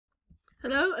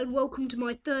Hello and welcome to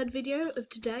my third video of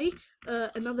today,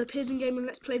 another Peers and Gaming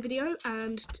Let's Play video,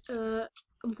 and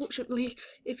unfortunately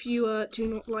if you do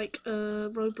not like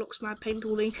Roblox Mad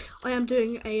Paintballing, I am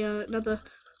doing another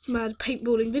Mad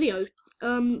Paintballing video.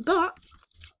 But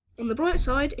on the bright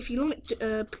side, if you liked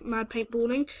Mad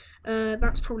Paintballing,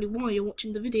 that's probably why you're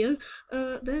watching the video,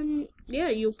 then yeah,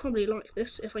 you'll probably like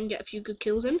this if I can get a few good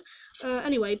kills in.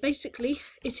 Anyway, basically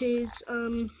it is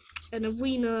an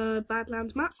arena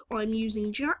Badlands map. I'm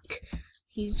using Jack.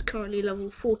 He's currently level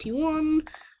 41,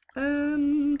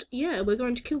 and yeah, we're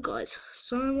going to kill guys.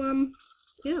 So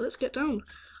yeah, let's get down.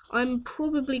 I'm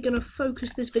probably going to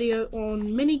focus this video on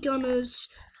minigunners,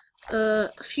 a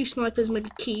few snipers,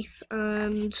 maybe Keith,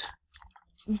 and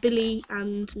Billy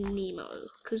and Nemo,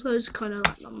 because those are kind of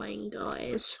like my main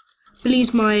guys.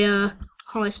 Billy's my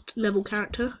highest level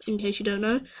character, in case you don't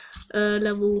know,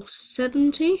 level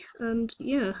 70, and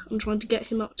yeah, I'm trying to get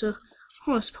him up to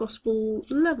highest possible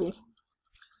level.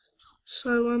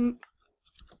 So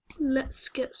let's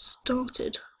get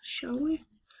started, shall we?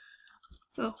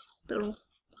 Oh, I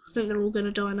think they're all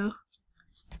gonna die now.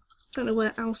 Don't know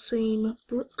where Alcine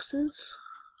Brooks is.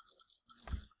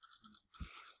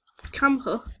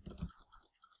 Camper.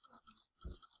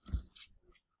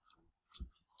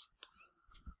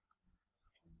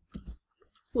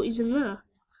 What, he's in there?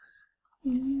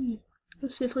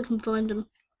 Let's see if I can find him.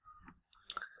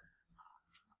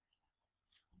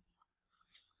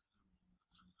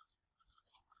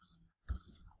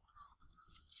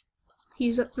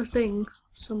 He's at the thing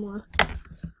somewhere.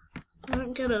 I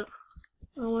don't get it.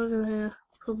 Oh, over here,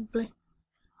 probably.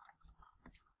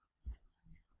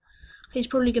 He's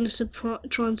probably going to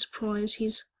try and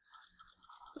surprise.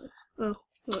 Oh,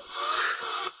 look.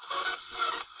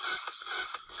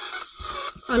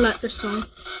 I like this song.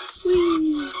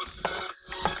 Whee!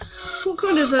 What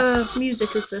kind of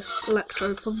music is this?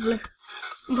 Electro, probably.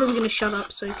 I'm probably going to shut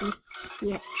up so you can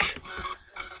watch.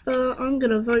 I'm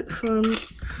going to vote for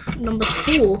number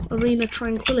 4, Arena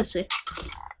Tranquility.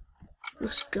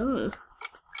 Let's go.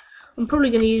 I'm probably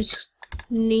going to use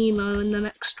Nemo in the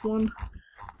next one.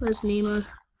 Where's Nemo?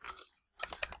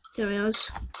 Here he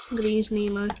is. I'm going to use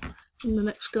Nemo in the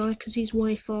next guy because he's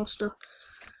way faster.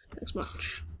 Next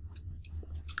match.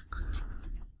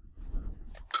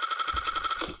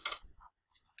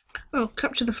 Oh,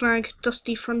 Capture the Flag,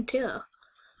 Dusty Frontier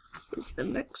is the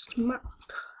next map.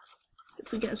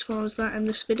 If we get as far as that in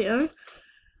this video.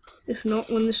 If not,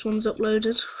 when this one's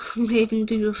uploaded, I may even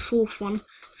do a 4th one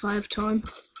if I have time.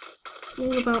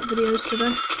 All about videos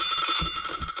today.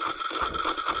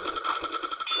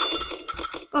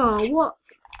 Oh, what?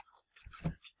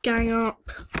 Gang up.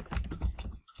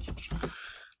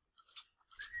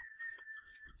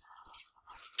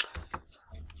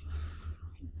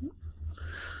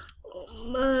 Oh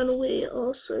man, we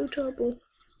are so terrible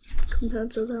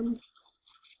compared to them.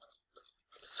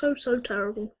 So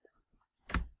terrible.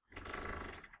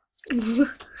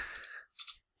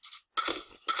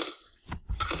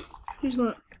 Who's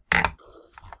that?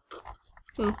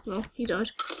 Oh, well, he died.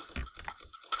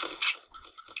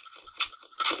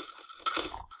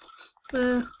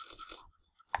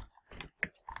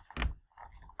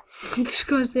 This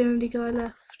guy's the only guy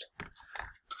left.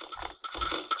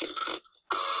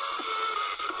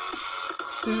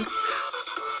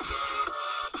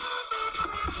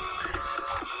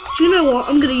 Do you know what?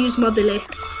 I'm gonna use my Billy.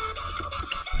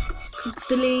 Because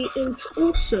Billy is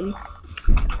awesome.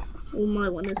 Well, my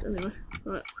one is anyway.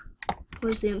 Right.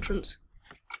 Where's the entrance?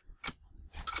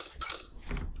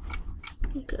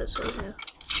 Okay, it's over here.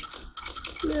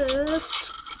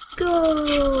 Let's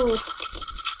go!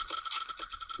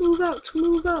 Move out,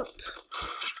 move out.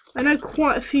 I know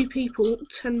quite a few people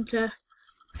tend to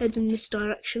head in this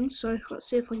direction, so let's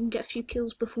see if I can get a few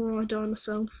kills before I die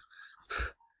myself.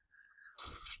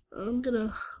 I'm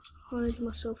gonna hide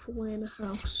myself away in a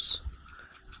house.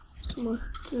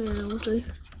 Somewhere. Yeah, I'll do.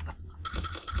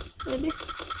 Maybe.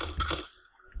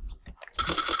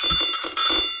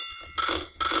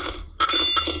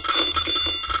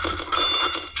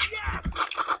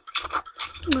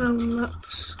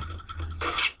 That's...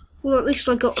 Well, at least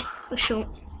I got a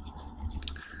shot.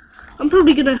 I'm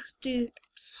probably gonna do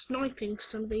sniping for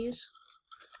some of these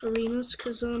arenas,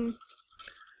 because I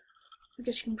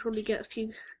guess you can probably get a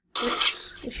few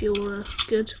hits if you're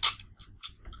good.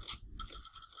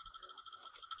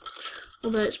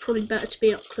 Although it's probably better to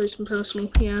be up close and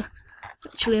personal. Yeah,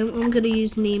 actually I'm going to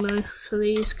use Nemo for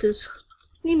these because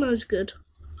Nemo's good.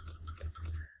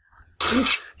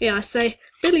 Yeah, I say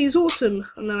Billy's awesome,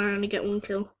 and then I only get 1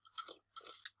 kill.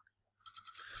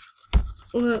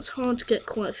 Although it's hard to get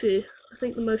quite a few. I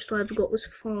think the most I ever got was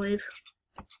 5.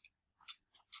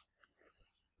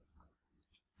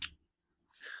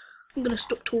 I'm gonna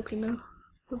stop talking now.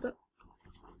 A bit.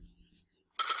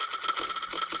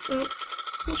 Oh,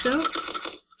 watch out.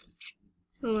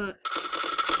 Alright.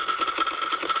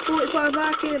 45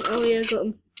 back in. Oh yeah, got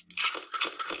him.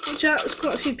 Watch out, there's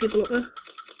quite a few people up there.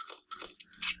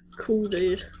 Cool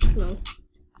dude. No.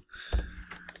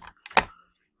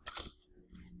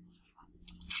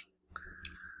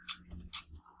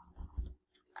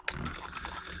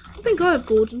 I think I have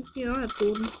Gordon. Yeah, I have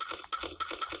Gordon.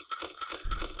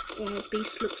 Oh,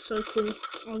 Beast looks so cool.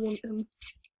 I want him.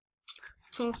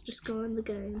 Fastest guy in the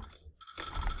game.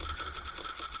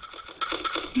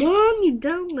 Come on, you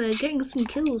down there, getting some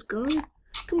kills, guy.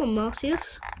 Come on,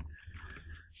 Marcius.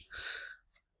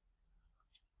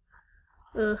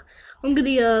 I'm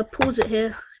gonna pause it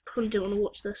here. Probably don't want to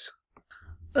watch this.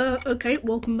 Okay,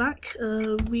 welcome back.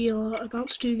 We are about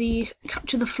to do the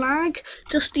Capture the Flag,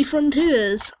 Dusty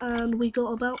Frontiers, and we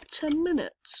got about 10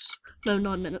 minutes. No,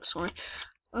 9 minutes, sorry.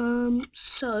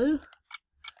 So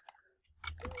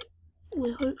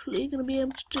we're hopefully going to be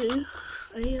able to do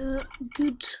a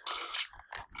good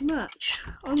match.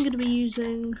 I'm going to be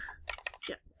using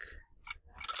Jack.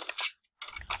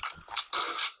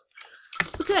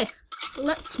 Okay,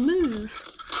 let's move.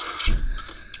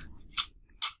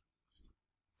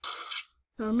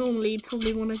 Now, normally you'd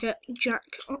probably want to get Jack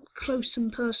up close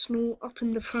and personal, up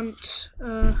in the front,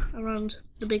 around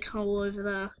the big hole over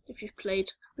there, if you've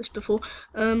played this before.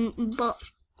 But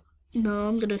no,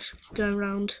 I'm going to go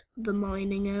around the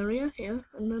mining area here,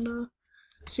 and then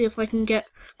see if I can get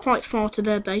quite far to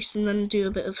their base, and then do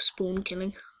a bit of spawn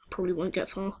killing. Probably won't get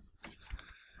far.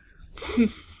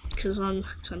 Because I'm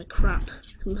kind of crap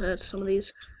compared to some of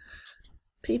these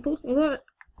people. Although,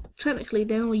 technically,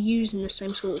 they are using the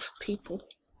same sort of people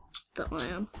that I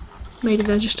am. Maybe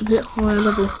they're just a bit higher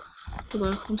level.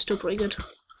 Although, I'm still pretty good.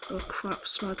 Oh crap,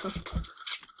 sniper.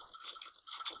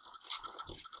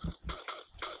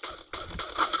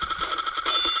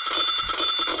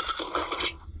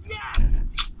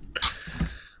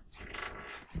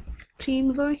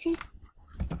 Team Viking?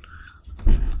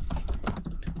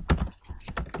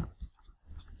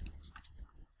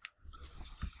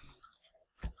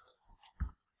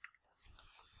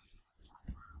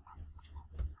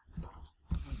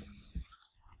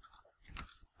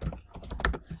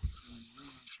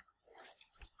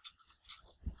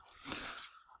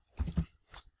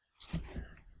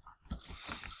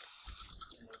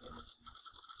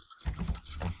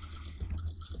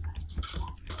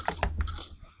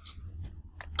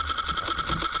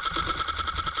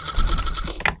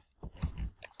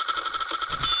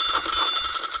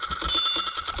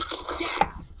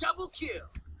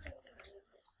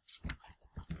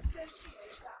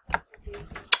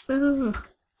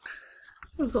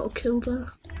 I've got a kill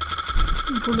there.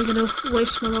 I'm probably going to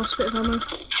waste my last bit of ammo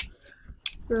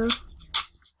there.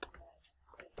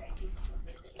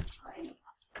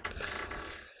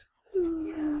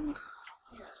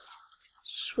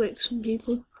 Just wait for some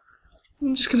people.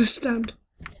 I'm just going to stand.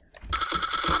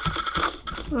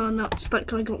 Oh nuts, that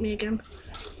guy got me again.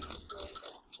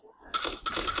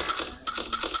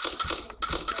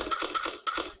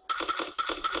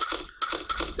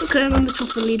 Okay, I'm on the top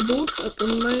of the leaderboard at the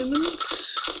moment.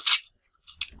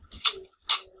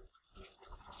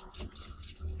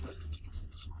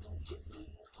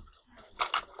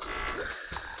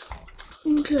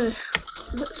 Okay,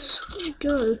 let's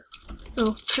go.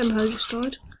 Oh, Tenho just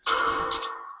died.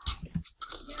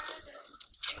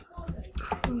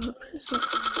 What is that?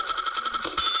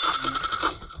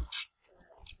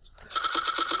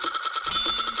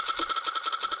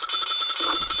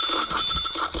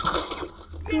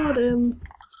 Got him.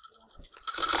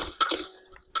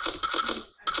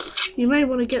 You may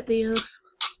want to get the earth.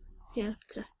 Yeah,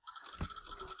 okay.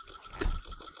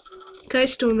 Okay,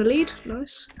 still in the lead.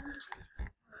 Nice.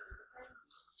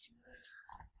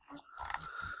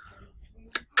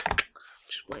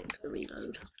 Just waiting for the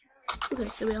reload. Okay,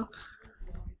 here we are.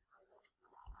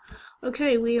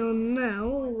 Okay, we are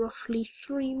now roughly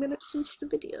 3 minutes into the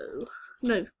video.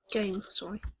 No, game,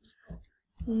 sorry.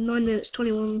 9 minutes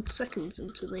 21 seconds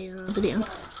into the video.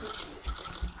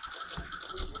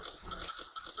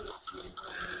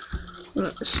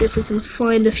 Right, let's see if we can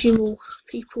find a few more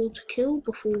people to kill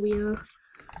before we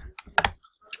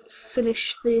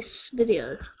finish this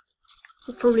video.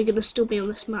 We're probably going to still be on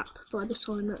this map by the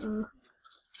time that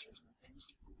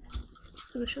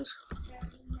finishes.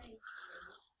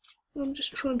 I'm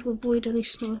just trying to avoid any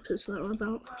snipers that are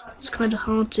about. It's kind of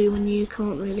hard to when you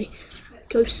can't really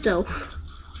go stealth.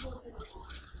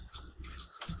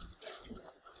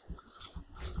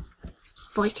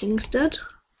 Viking's dead.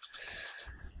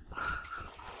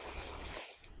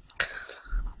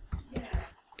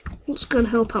 Let's go and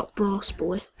help out Brass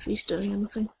Boy if he's doing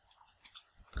anything.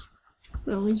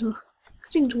 Oh, he's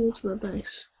heading towards their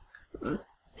base.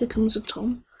 Here comes a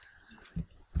Tom.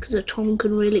 Because a Tom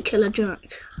can really kill a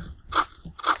Jack.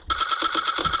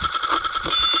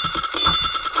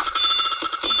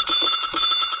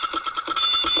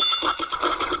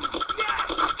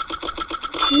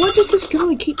 Why does this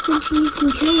guy keep thinking he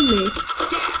can kill me?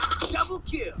 Double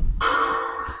kill.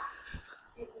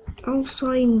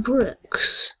 Alcine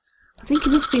Bricks. I think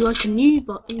he must be like a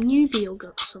newbie or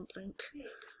got something.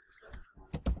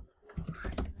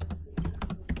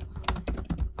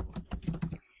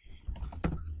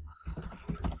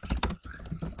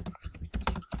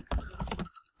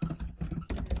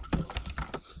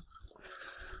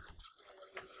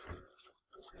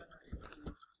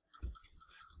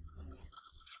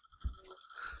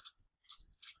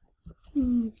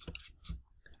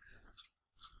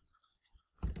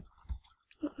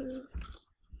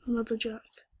 Another Jack.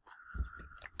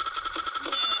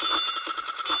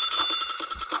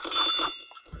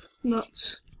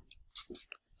 Nuts.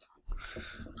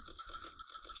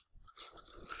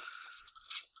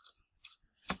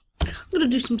 I'm gonna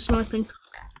do some sniping.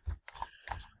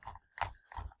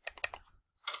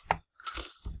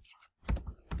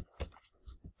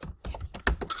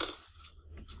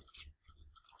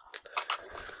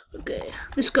 Okay,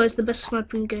 this guy's the best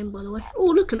sniper in the game, by the way. Oh,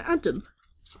 look, an Adam.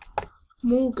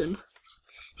 Morgan.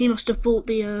 He must have bought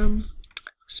the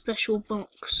special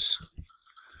box.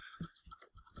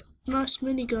 Nice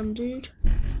minigun, dude.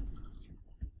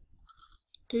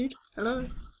 Dude, hello.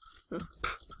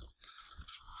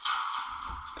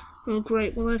 Oh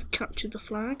great, well I've captured the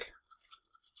flag.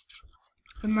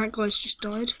 And that guy's just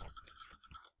died.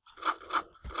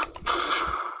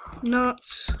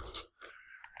 Nuts.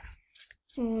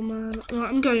 Oh man. Right,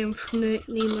 I'm going for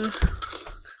Nemo.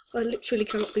 I literally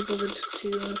cannot be bothered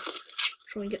to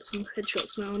try and get some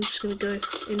headshots now. I'm just going to go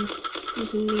in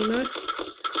using Nemo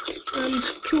and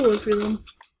kill everyone.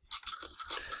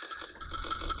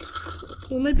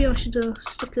 Or maybe I should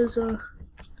stick as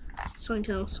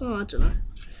something else. Oh, I don't know.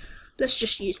 Let's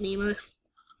just use Nemo.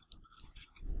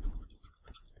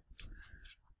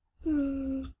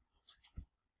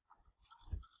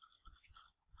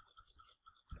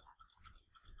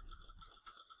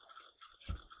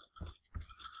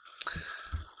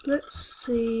 Let's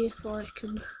see if I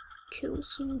can kill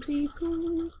some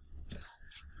people.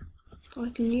 I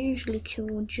can usually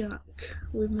kill a Jack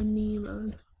with a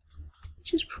Nemo,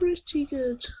 which is pretty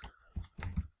good.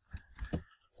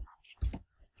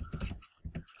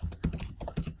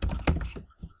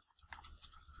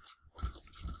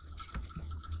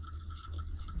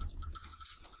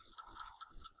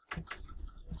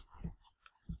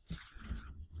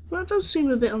 That does seem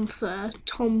a bit unfair.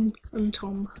 Tom and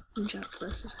Jack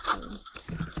versus Helen.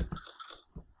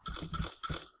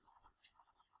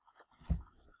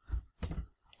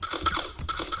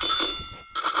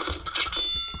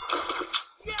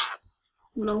 Yes!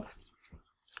 No.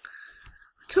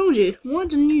 I told you, why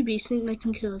do newbies think they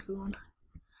can kill everyone?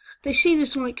 They see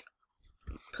this like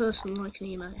person like an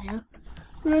emo here,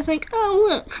 and they think, oh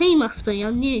look, he must be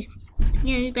a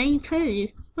newbie too.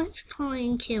 Let's try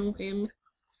and kill him.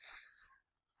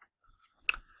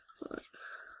 Right.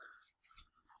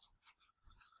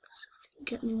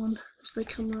 Get anyone as they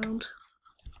come round.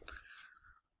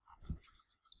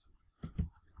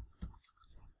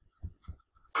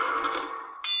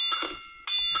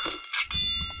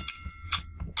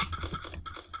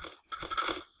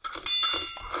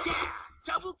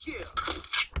 Double kill.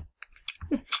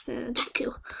 Double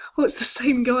kill. Oh, it's the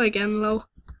same guy again, lol.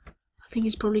 I think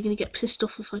he's probably going to get pissed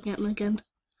off if I get him again.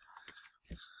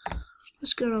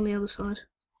 Let's go around the other side.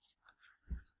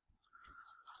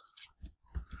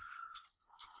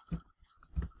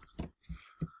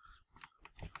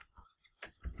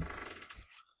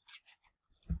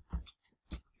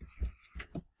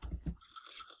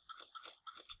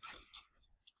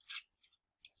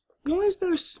 Why is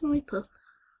there a sniper?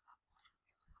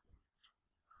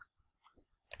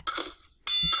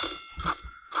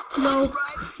 No,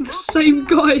 the same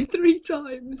guy 3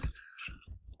 times.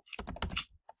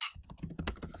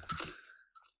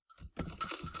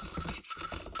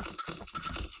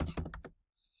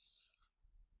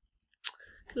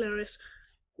 Hilarious.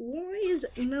 Why is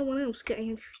no one else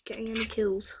getting any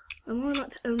kills? Am I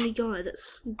like the only guy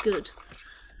that's good?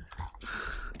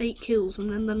 8 kills,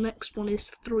 and then the next one is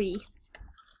 3.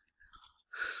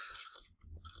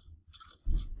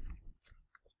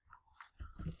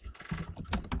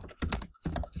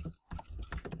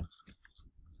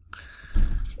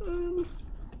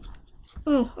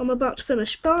 Oh, I'm about to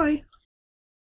finish. Bye!